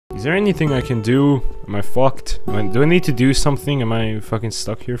Is there anything I can do? Am I fucked? Do I need to do something? Am I fucking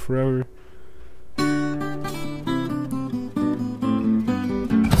stuck here forever?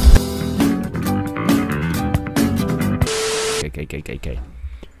 Okay.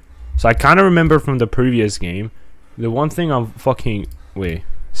 So I kind of remember from the previous game, the one thing I'm fucking... Wait.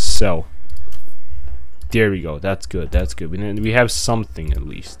 Sell. There we go. That's good. That's good. We have something at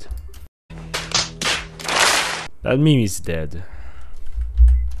least. That meme is dead.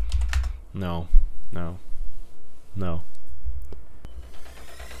 No.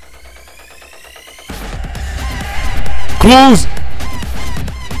 Close!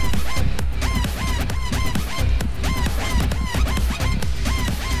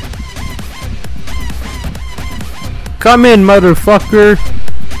 Come in, motherfucker!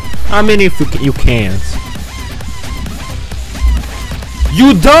 I mean, if you can't.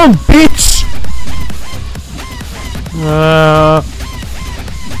 You dumb bitch!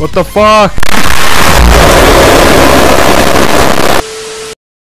 What the fuck?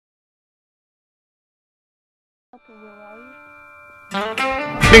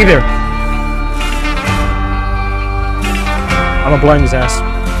 Big there! I'm gonna blind his ass.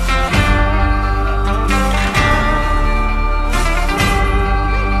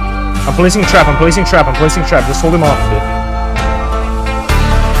 I'm placing trap, just hold him off a bit.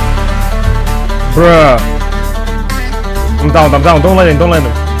 Bruh. I'm down, don't let him.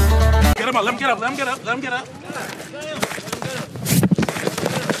 Get him up, let him get up.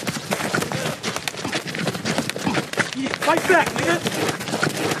 Fight back, nigga!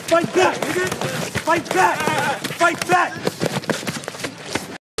 Fight back!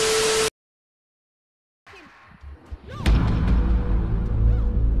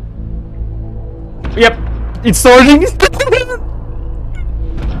 Yep, it's starting.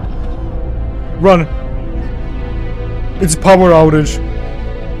 Run. It's power outage.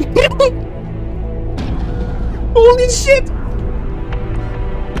 Holy shit.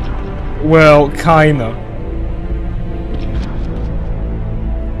 Well, kinda.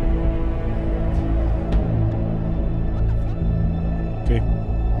 Okay.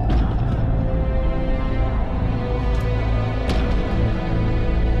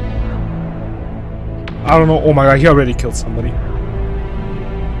 I don't know. Oh my god, he already killed somebody.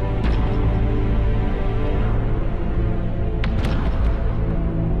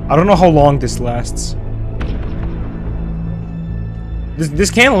 I don't know how long this lasts. This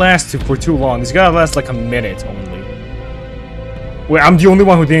can't last for too long. This gotta last like a minute only. Wait, I'm the only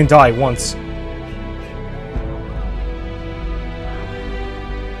one who didn't die once.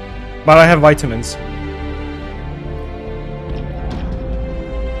 But I have vitamins.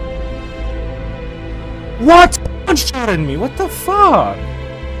 What? One shot at me. What the fuck?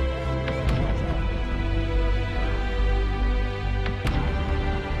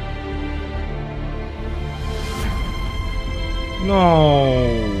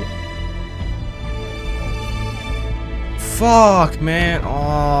 No. Fuck, man.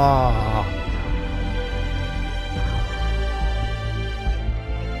 Oh.